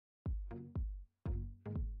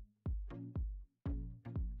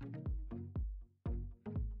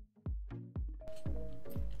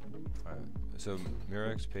Alright, so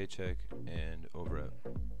Murex, Paycheck, and Overrep.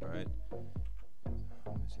 Alright?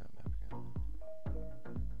 Let me see that map again.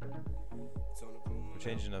 We're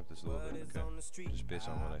changing up this a little bit, okay? Just based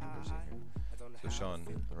on what I can see here. So Sean,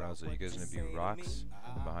 Arousal, you guys are gonna be rocks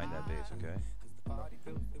behind that base, okay?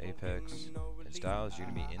 Apex and Styles, you're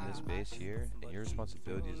gonna be in this base here, and your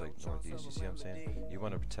responsibility is like northeast. You see what I'm saying? You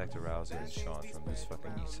want to protect Arousal and Sean from this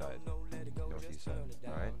fucking east side, northeast side.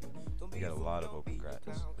 All right? You got a lot of open grass.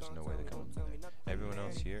 There's no way to come from there. Everyone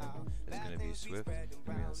else here is gonna be Swift.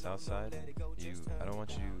 Gonna be on the south side. I don't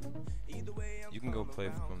want you. You can go play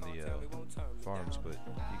from the farms, but if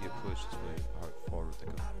you get pushed, just play hard forward,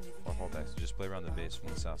 or fall back. So just play around the base from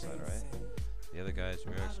the south side, all right? The other guys,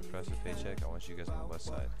 Murex, Suppressive, Paycheck, I want you guys on the west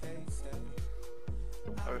side.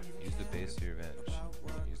 Use the base to your advantage.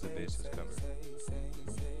 Use the base as cover.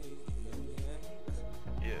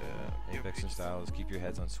 Yeah. Apex and Styles, keep your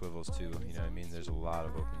heads on swivels too. You know what I mean? There's a lot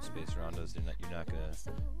of open space around us. You're not gonna.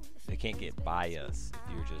 They can't get by us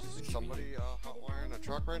if you're just. Is somebody hotwiring a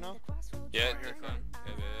truck right now? Yeah, they're fine.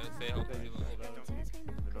 Say hello.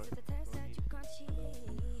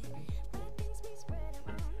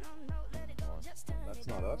 That's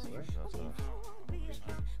not us, right? No, it's not us.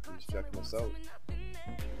 He's checking us out.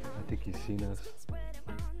 I think he's seen us.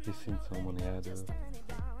 He's seen someone he had.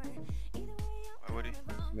 Why would he?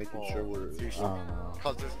 Just making sure we're. I don't know.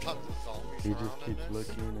 Cause there's tons of zombies. He just around keeps us.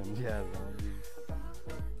 looking and yeah, zombies.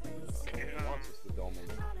 He wants us to dome him.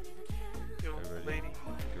 Everybody,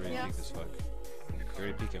 get ready to peek this fuck. Get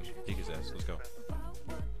ready to peek him. Peek his ass. Let's go.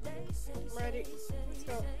 Ready. Let's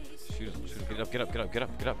go. Shoot him. Shoot him. Get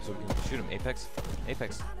up. So we can shoot him. Apex. Okay.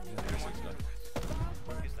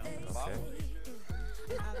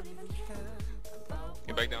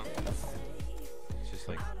 Get back down. It's just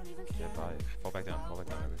like, get by. Fall back down.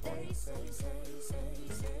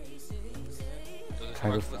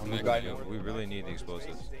 We really need the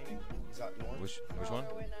explosives. He's at north. Which one?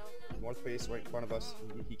 North face, right in front of us.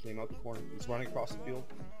 He came out the corner. He's running across the field.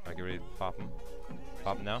 Alright, get ready to pop him.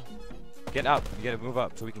 Pop him now. Get out. You gotta move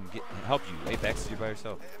up so we can help you. Apex, you're by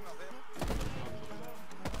yourself.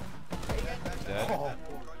 He's dead. Oh.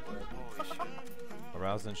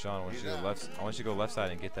 Arousal and Sean, I want you to go left. I want you to go left side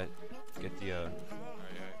and get the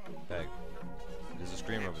bag. There's a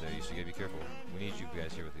screamer over there. You should be careful. We need you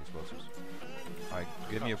guys here with the explosives. All right,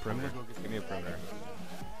 give me a perimeter. Give me a perimeter.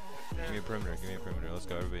 Let's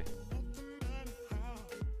go, everybody.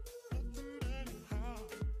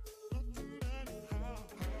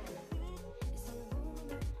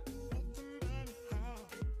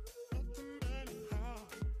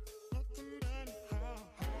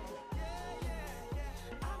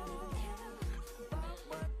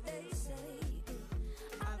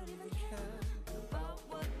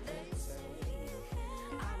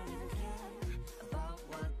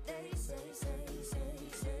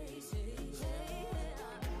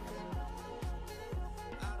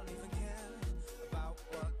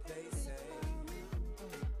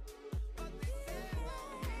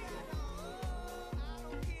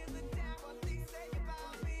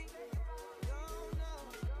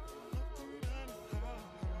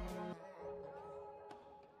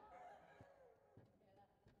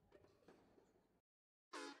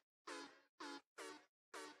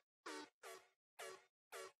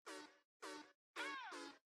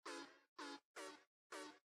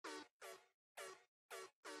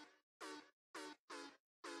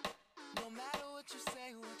 No matter what you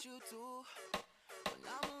say, what you do, when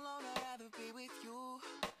I'm alone, I'd rather be with you.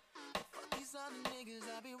 Fuck these other niggas,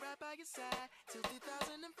 I'll be right by your side till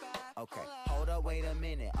 2005. Okay, hold up, wait a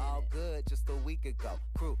minute. All good just a week ago.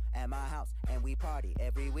 Crew at my house, and we party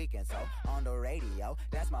every weekend. So on the radio,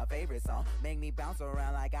 that's my favorite song. Make me bounce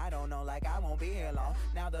around like I don't know, like I won't be here long.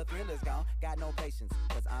 Now the thrill is gone, got no patience,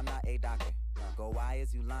 cause I'm not a doctor. Go, why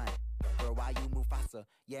is you lying? Girl, why you move faster?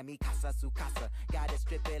 Yeah, me casa su casa. Got it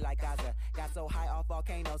stripping like Gaza. Got so high off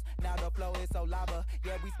volcanoes. Now the flow is so lava.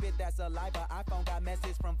 Yeah, we spit that saliva. iPhone got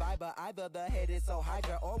message from Viber. Either the head is so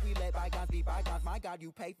hydra or we let bygones be bygones. My God,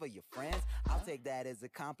 you pay for your friends. I'll take that as a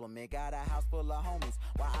compliment. Got a house full of homies.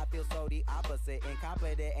 Why I feel so the opposite.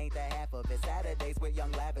 Incompetent ain't the half of it. Saturdays with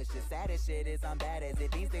young lavish. The saddest shit is I'm bad as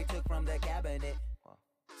it. These they took from the cabinet.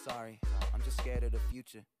 Sorry, I'm just scared of the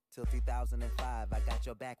future. Till 2005, I got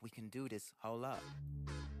your back, we can do this, hold up.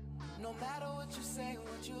 No matter what you say,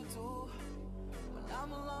 what you do, when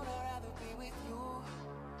I'm alone, I'd rather be with you.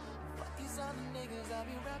 Fuck these other niggas, I'll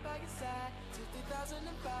be right by your side till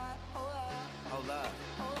 2005. Hold up, hold up,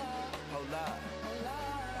 hold up, hold up,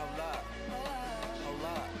 hold up, hold up, hold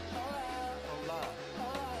up, hold up, hold up,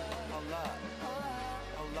 hold up, hold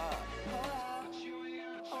up, hold up,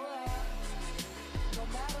 hold up. No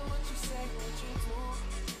matter what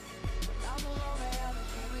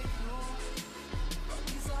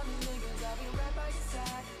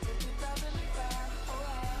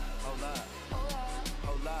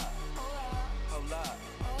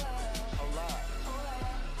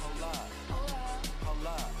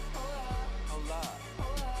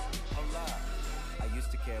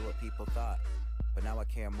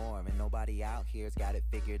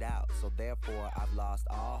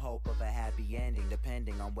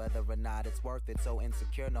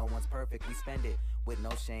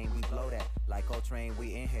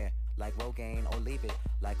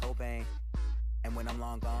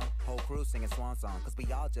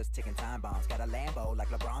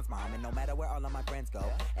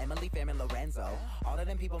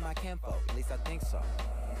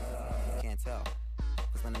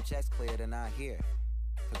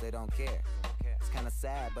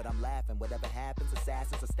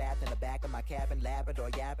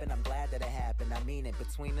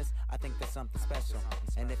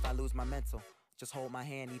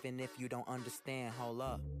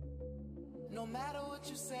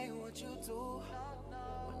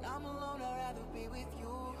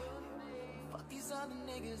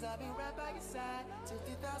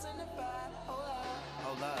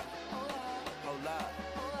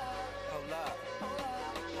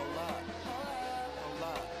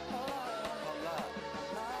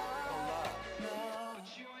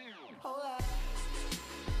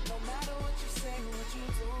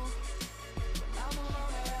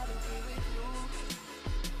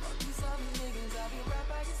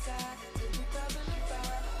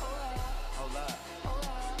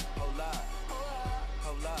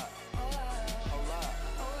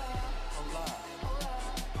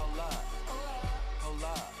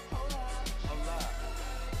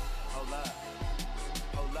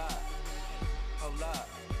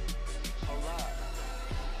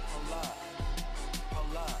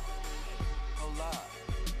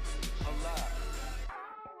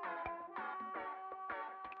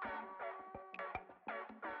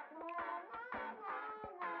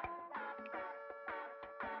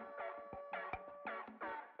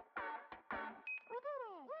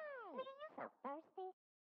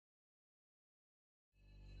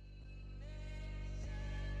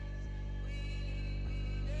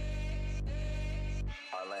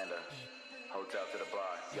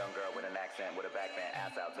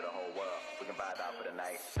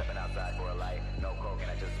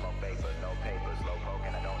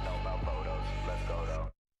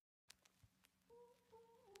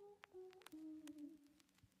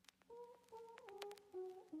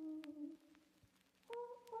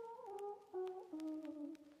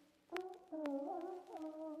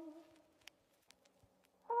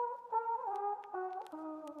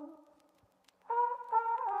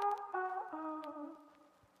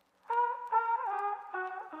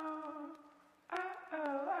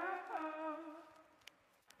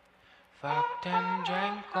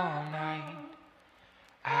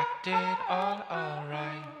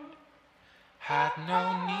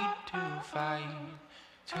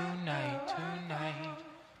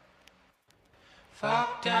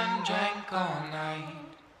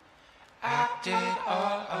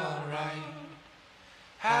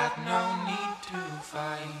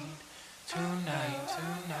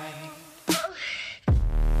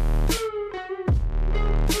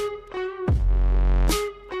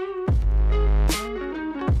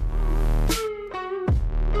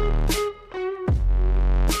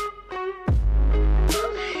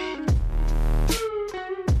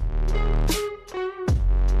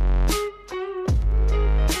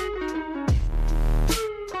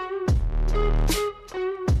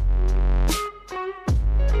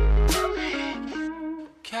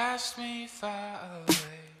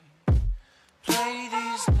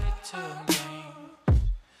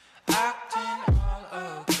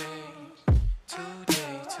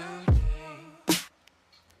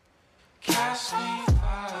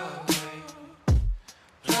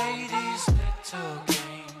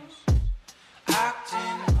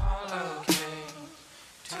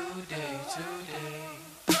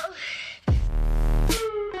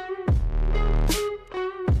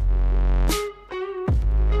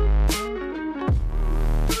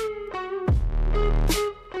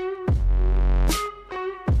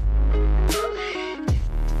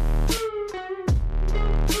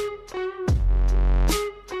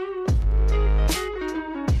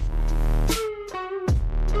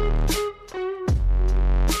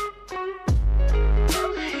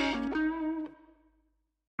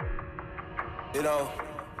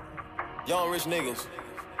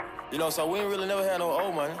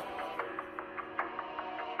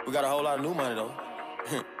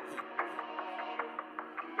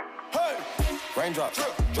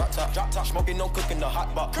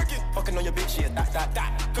Fucking on your bitch, yeah,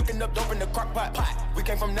 dot. Cooking up dope in the crock pot. We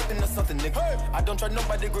came from nothing to something, nigga. Hey. I don't try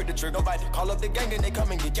nobody, grip the trigger. Nobody call up the gang and they come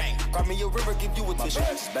and get gang. Grab me a river, give you a tissue. My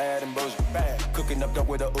bitch is bad and Boujee. Bad. Cooking up dope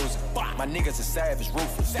with a Uzi. My niggas is savage,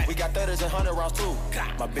 ruthless. We got 30s and 100 rounds too.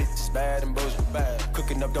 My bitch is bad and Boujee. Bad.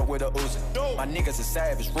 Cooking up dope with a Uzi. My niggas is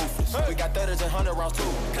savage, ruthless. We got 30s and 100 rounds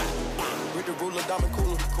too. With the ruler, diamond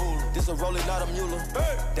cooler. This a roller, not a mule.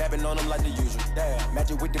 Dabbing on them like the usual.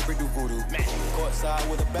 Magic with the brick do voodoo. Courtside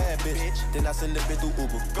with a bad bitch. Then I send the bitch through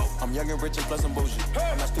Uber. I'm young and rich and plus I'm bougie.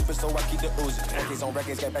 I'm not stupid, so I keep the Uzi. Records on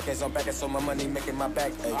records, get backers on backers, so my money making my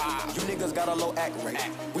back ache. You niggas got a low act rate.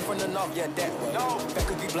 We from the north, yeah, that way. Back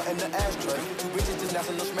could be blunt in the ashtray. Two bitches just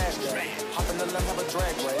national smash that. Hop in the left, have a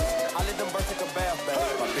drag race. I let them birds take a bath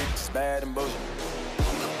bath. My bitch is bad and Boujee.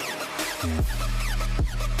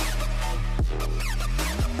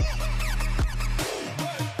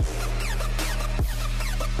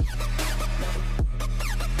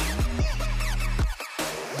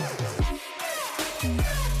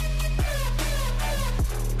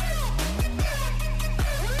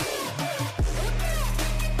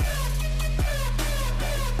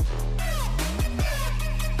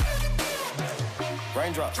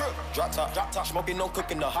 Raindrop, drop top, smoking, no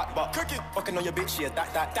cooking, the hot pot. Fucking on your bitch, yeah,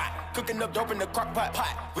 dot. Cooking up dope in the crock pot.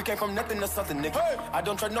 We came from nothing to something, nigga. Hey. I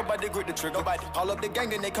don't try nobody, grip the trigger. Nobody call up the gang,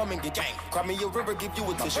 then they come and get gang. Cry me a river, give you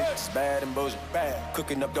a tissue. It's bad and Boujee. Bad.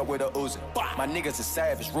 Cooking up dope with a Uzi. My niggas is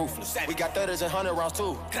savage, ruthless. We got 30s and 100 rounds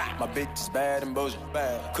too. My bitch is bad and Boujee.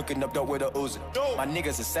 Bad. Cooking up dope with a Uzi. My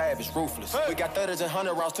niggas is savage, ruthless. We got 30s and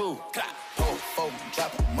 100 rounds too. Pull,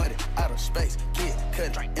 dropping money out of space. Kid,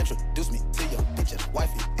 cut, introduce me to your bitch's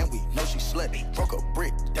wifey, and we know she slutty. Broke a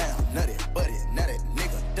brick down, nutty, buddy, now that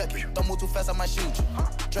nigga ducky. Don't move too fast, I might shoot you.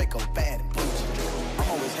 Draco bad and Boujee. I'm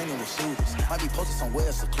always hanging with shooters. Might be posted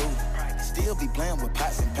somewhere secluded. Still be playing with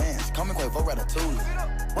pots and pans. Call me Quavo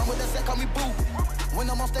Ratatouille. Run with that set, call me Boo. When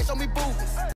I'm on stage, show me boobies.